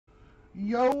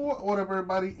Yo, what up,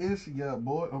 everybody? It's your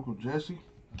boy, Uncle Jesse.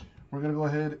 We're going to go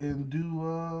ahead and do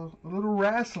a little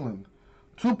wrestling.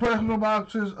 2 personal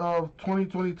boxes of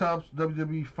 2020 Topps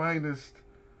WWE Finest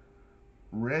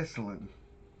Wrestling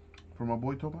for my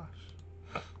boy Tomas.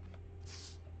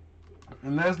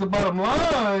 And that's the bottom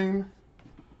line,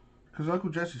 because Uncle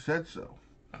Jesse said so.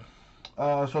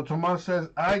 So Tomas says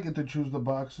I get to choose the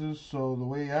boxes, so the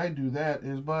way I do that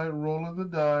is by rolling the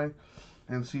die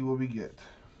and see what we get.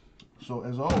 So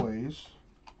as always,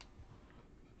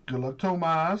 good luck,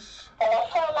 Tomas.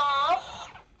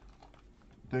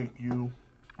 Thank you,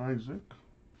 Isaac.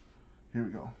 Here we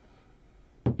go.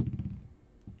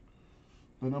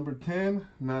 The number 10,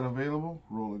 not available.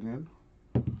 Roll again.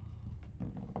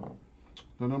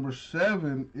 The number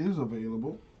 7 is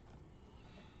available.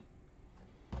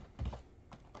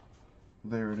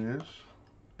 There it is.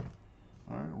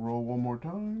 Alright, roll one more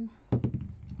time.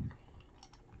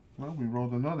 Well, we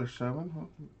rolled another 7.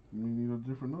 We need a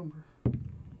different number.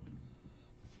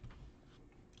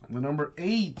 The number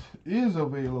 8 is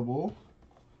available.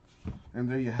 And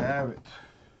there you have it.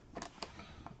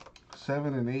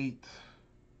 7 and 8.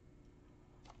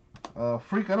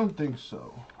 Freak, I don't think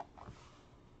so.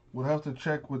 We'll have to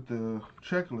check with the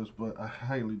checklist, but I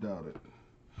highly doubt it.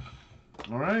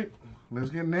 Alright,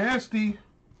 let's get nasty.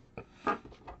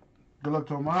 Good luck,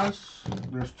 Tomas.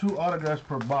 There's 2 autographs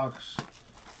per box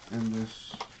in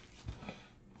this.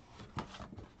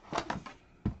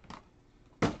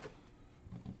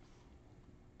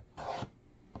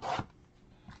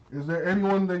 Is there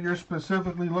anyone that you're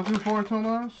specifically looking for,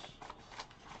 Tomas?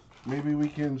 Maybe we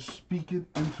can speak it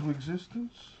into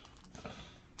existence.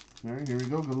 Alright, here we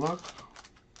go. Good luck.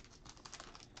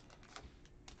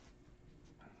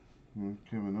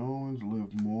 Kevin Owens,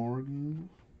 Liv Morgan,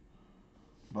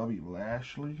 Bobby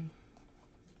Lashley,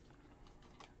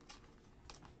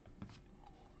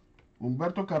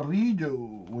 Humberto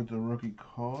Carrillo with the rookie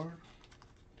card.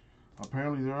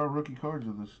 Apparently there are rookie cards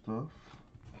of this stuff.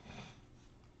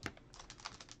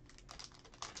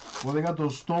 Well, they got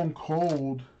those Stone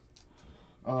Cold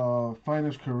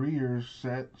Finest Careers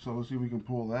set, so let's see if we can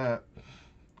pull that.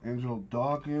 Angelo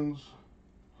Dawkins,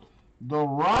 The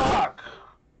Rock,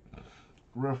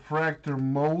 Refractor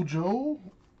Mojo,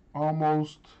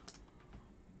 almost,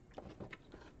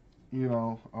 you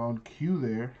know, on cue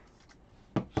there.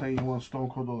 Saying you want Stone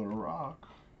Cold or The Rock.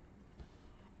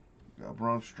 Got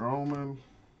Braun Strowman,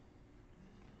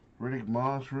 Riddick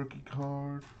Moss rookie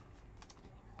card,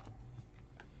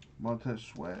 Montez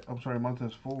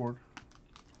Ford.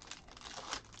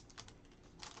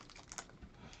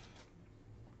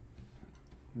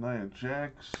 Nia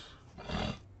Jax,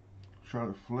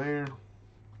 Charlotte Flair,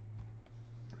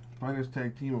 Finest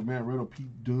Tag Team of Matt Riddle,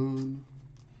 Pete Dunne,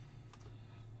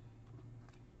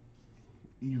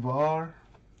 Ivar,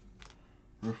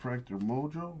 Refractor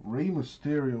Mojo. Rey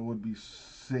Mysterio would be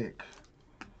sick.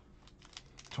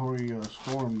 Tori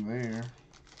Storm there.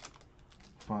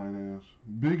 Fine ass.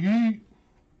 Big E.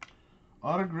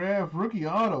 Autograph rookie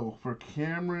auto for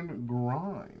Cameron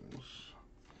Grimes.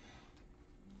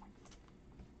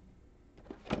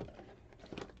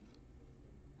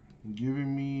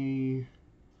 Giving me,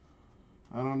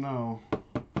 I don't know,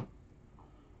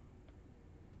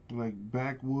 like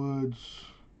backwoods,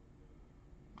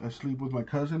 I sleep with my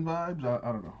cousin vibes.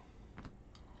 I don't know.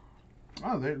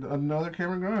 Oh, there, another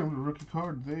Cameron Grimes rookie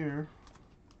card there.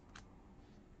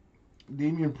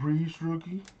 Damian Priest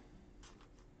rookie.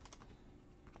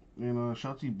 And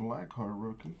Shotzi Blackheart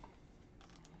rookie.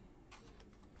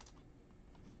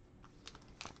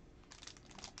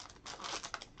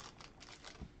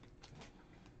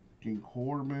 King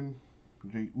Corbin,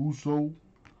 Jey Uso,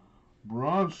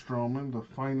 Braun Strowman, the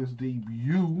Finest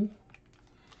debut.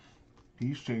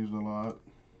 He's changed a lot.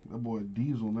 That boy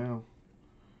Diesel now.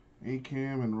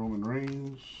 Akam and Roman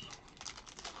Reigns.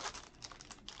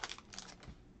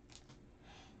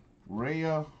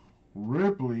 Rhea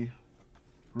Ripley,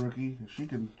 rookie. She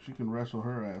can wrestle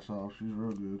her ass off. She's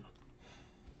real good.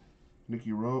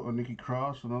 Nikki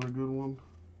Cross, another good one.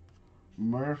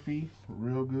 Murphy,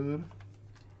 real good.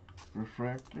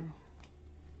 Refractor.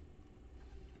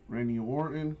 Randy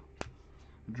Orton,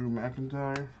 Drew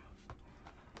McIntyre.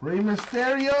 Rey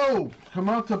Mysterio, come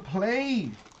out to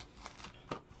play.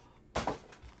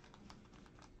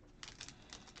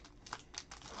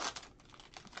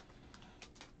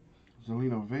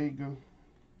 Zelina Vega,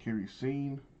 Kerry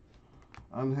Sane,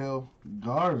 Angel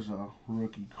Garza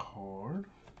rookie card.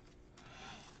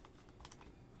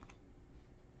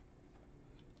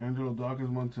 Angelo Dawkins,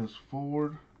 Montez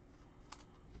Ford,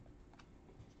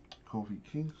 Kofi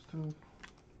Kingston,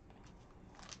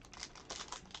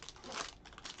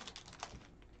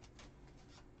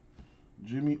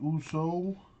 Jimmy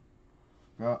Uso.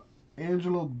 Got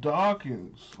Angelo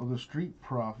Dawkins of the Street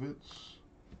Profits.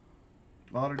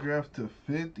 Autograph to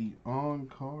 50 on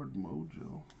Card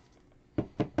Mojo.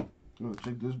 Oh,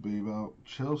 check this babe out.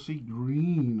 Chelsea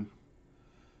Green.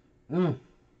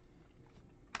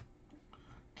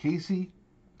 Casey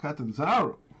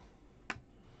Catanzaro.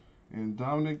 And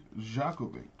Dominic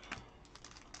Djokovic.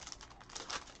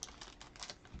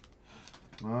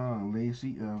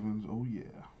 Lacey Evans. Oh,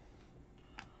 yeah.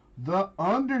 The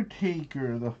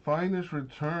Undertaker. The finest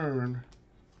return.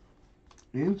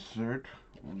 Insert.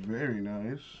 Very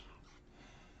nice.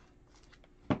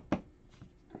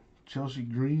 Chelsea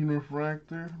Green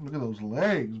refractor. Look at those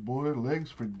legs, boy.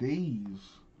 Legs for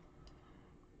days.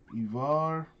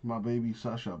 Ivar. My baby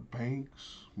Sasha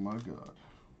Banks. My God.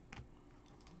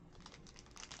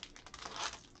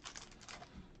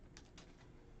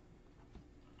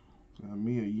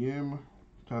 Mia Yim.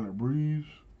 Tyler Breeze.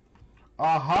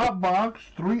 A hot box.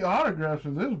 3 autographs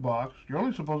in this box. You're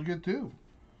only supposed to get 2.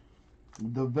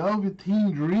 The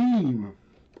Velveteen Dream.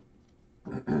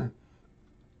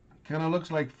 Kind of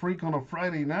looks like Freak on a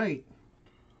Friday night.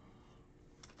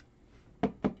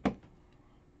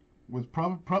 With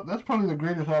that's probably the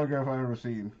greatest autograph I've ever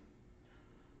seen.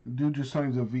 The dude just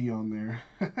signs a V on there.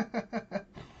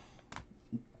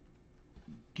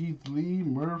 Keith Lee,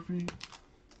 Murphy.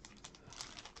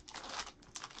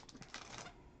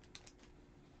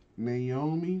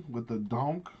 Naomi with the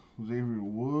donk. Xavier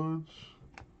Woods.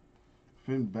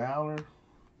 Finn Balor.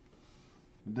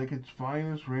 Decade's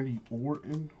Finest, Randy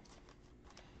Orton.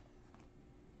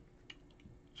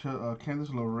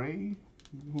 Candice LeRae,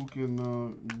 who can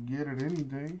get it any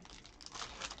day.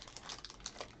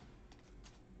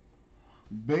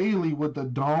 Bailey with the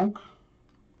donk.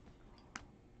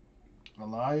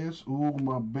 Elias, ooh,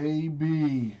 my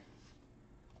baby.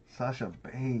 Sasha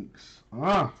Banks.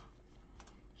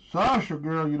 Sasha,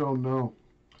 girl, you don't know.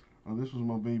 Oh, this was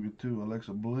my baby too.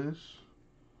 Alexa Bliss.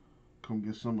 Come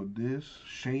get some of this.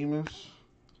 Sheamus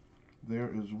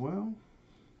there as well.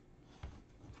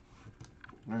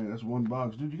 Alright, that's 1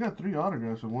 box. Dude, you got 3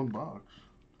 autographs in 1 box.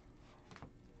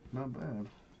 Not bad.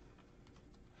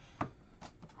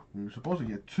 You're supposed to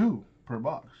get 2 per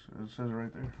box. It says it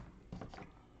right there.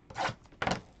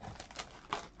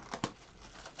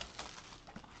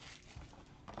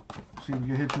 See if we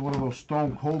can hit you one of those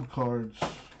Stone Cold cards.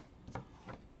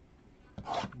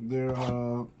 They're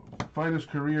finest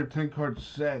career 10-card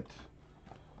set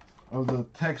of the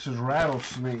Texas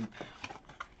Rattlesnake.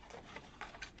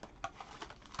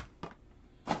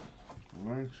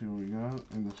 Alright, see what we got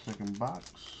in the second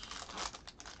box.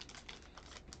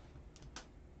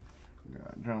 We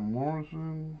got John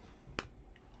Morrison,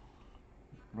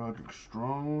 Roderick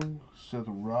Strong, Seth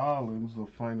Rollins, the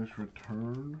finest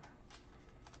return.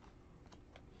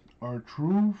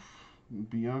 R-Truth,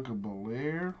 Bianca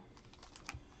Belair.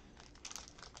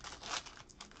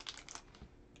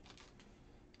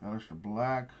 Aleister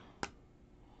Black.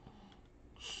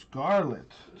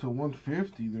 Scarlett to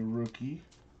 150, the rookie.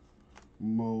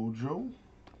 Mojo.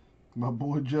 My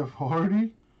boy Jeff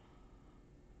Hardy.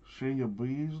 Shayna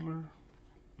Baszler.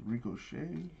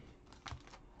 Ricochet.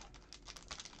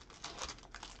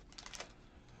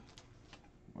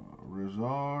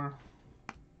 Rezar.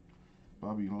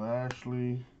 Bobby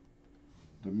Lashley.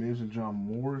 The Miz and John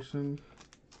Morrison.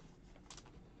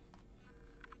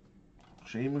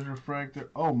 Sheamus refractor.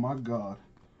 Oh my God.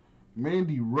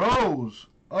 Mandy Rose.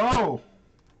 Oh.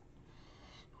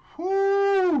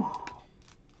 Whoo.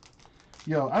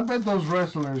 Yo, I bet those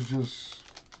wrestlers it's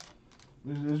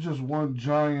just one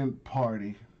giant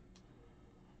party.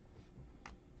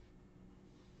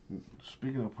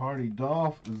 Speaking of party,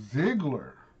 Dolph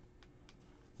Ziggler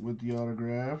with the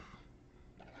autograph.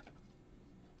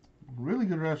 Really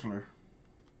good wrestler.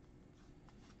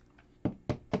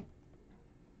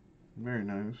 Very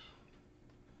nice.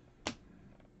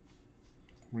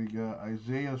 We got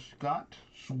Isaiah Scott,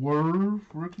 Swerve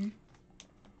rookie.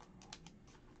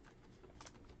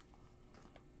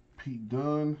 Pete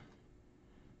Dunne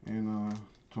and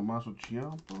Tommaso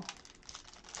Ciampa.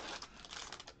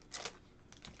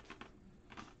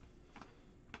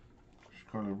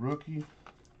 Scarlet rookie.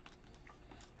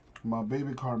 My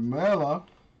baby Carmella.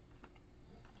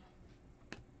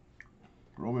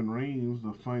 Roman Reigns,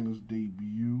 the finest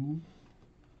debut.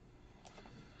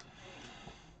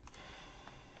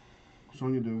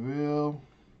 Sonya Deville,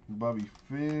 Bobby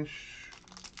Fish.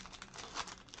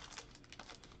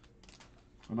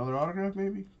 Another autograph,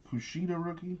 maybe? Kushida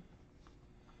rookie.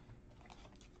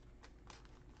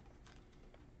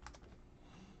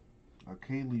 A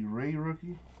Kaylee Ray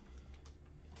rookie.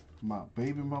 My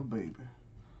baby, my baby.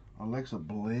 Alexa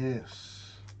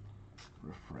Bliss.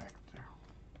 Refractor.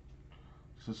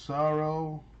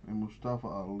 Cesaro and Mustafa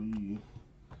Ali.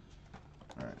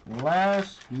 Alright,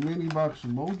 last mini box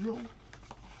mojo.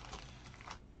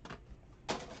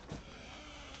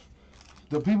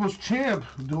 The People's Champ.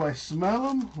 Do I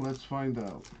smell him? Let's find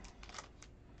out.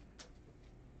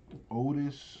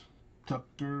 Otis,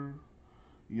 Tucker,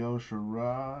 Yo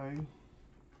Shirai,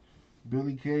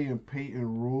 Billy Kay and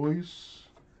Peyton Royce.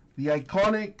 The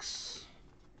Iconics.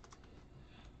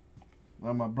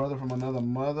 My brother from another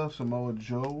mother, Samoa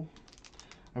Joe.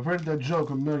 I've heard that joke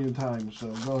a million times,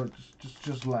 so go ahead,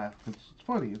 just laugh. It's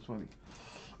funny. It's funny.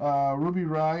 Ruby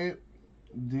Riott,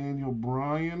 Daniel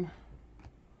Bryan,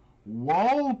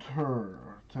 Walter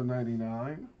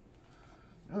 /99.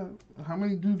 How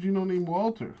many dudes you know named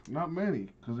Walter? Not many,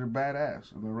 because they're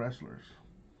badass and they're wrestlers.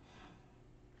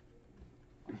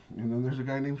 And then there's a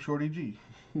guy named Shorty G.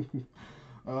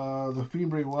 The Fiend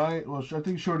Bray Wyatt. Well, I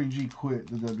think Shorty G quit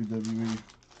the WWE.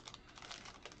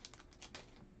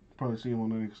 Probably see him on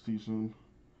NXT soon.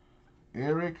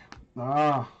 Eric.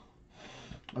 I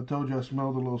told you I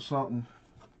smelled a little something.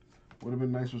 Would have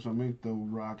been nice with some ink though,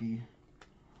 Rocky.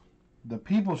 The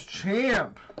People's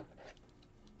Champ.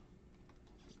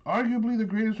 Arguably the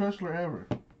greatest wrestler ever.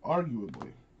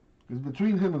 Arguably. It's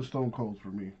between him and Stone Cold for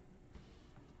me.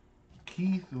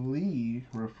 Keith Lee,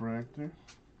 refractor.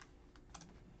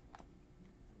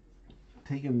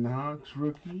 Tegan Knox,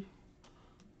 rookie.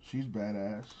 She's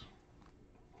badass.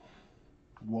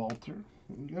 Walter.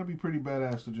 You gotta be pretty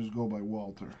badass to just go by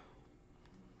Walter.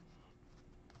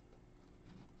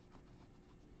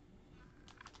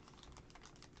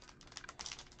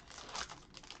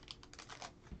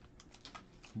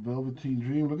 Velveteen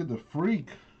Dream. Look at the freak.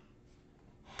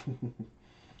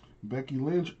 Becky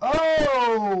Lynch.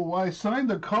 Oh, I signed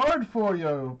the card for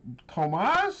you,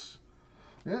 Tomas.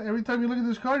 Yeah, every time you look at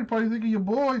this card, you probably think of your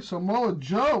boy, Samoa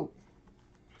Joe.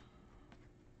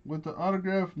 With the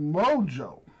autographed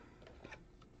mojo.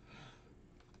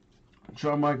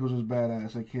 Shawn Michaels is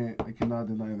badass. I cannot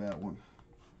deny that one.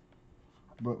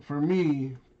 But for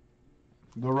me,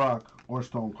 The Rock or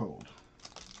Stone Cold.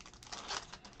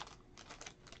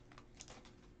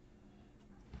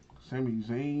 Sami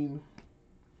Zayn,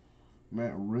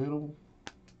 Matt Riddle,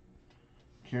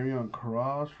 Karrion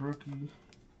Kross, rookie,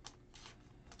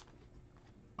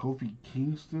 Kofi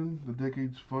Kingston, the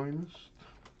decade's finest,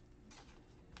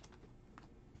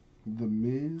 The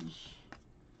Miz,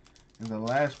 and the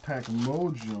last pack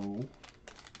mojo.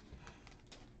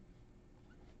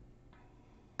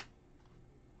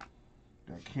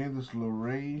 Got Candice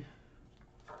LeRae,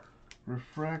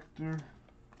 refractor,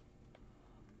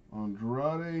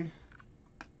 Andrade,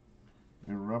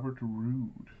 and Robert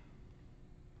Roode.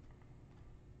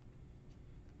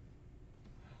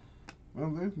 Well,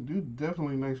 they do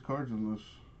definitely nice cards in this.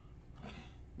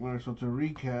 Alright, so to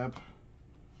recap,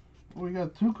 we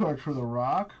got 2 cards for The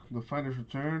Rock, the Fighter's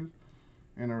Return,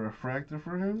 and a refractor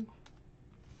for him.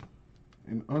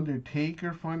 An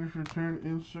Undertaker Fighter's Return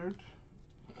insert.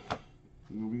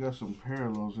 And we got some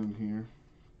parallels in here.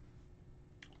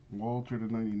 Walter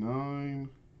 /99.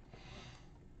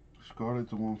 Scarlett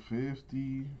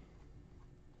 /150.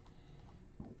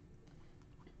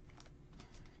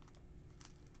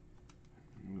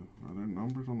 Are there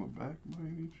numbers on the back by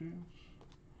any chance?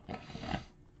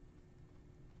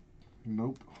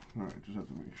 Nope. Alright, just have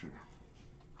to make sure.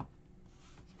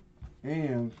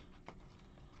 And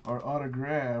our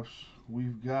autographs,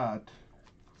 we've got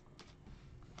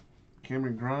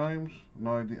Cameron Grimes,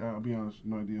 no idea, I'll be honest,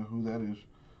 no idea who that is.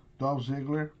 Dolph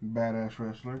Ziggler, badass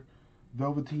wrestler.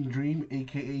 Velveteen Dream,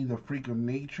 aka the Freak of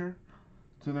Nature,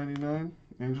 /99.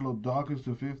 Angelo Dawkins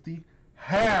 /50.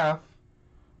 Half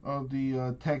of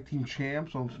the tag team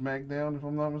champs on SmackDown, if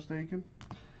I'm not mistaken.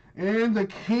 And the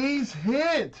case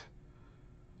hit.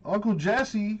 Uncle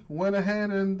Jesse went ahead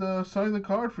and signed the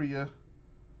card for you.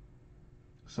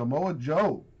 Samoa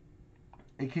Joe,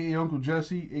 aka Uncle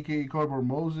Jesse, aka Cardboard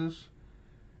Moses,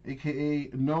 aka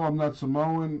No, I'm Not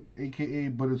Samoan, aka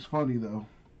But It's Funny Though.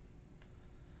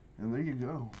 And there you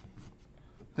go.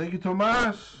 Thank you,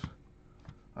 Tomas.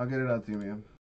 I'll get it out to you, man.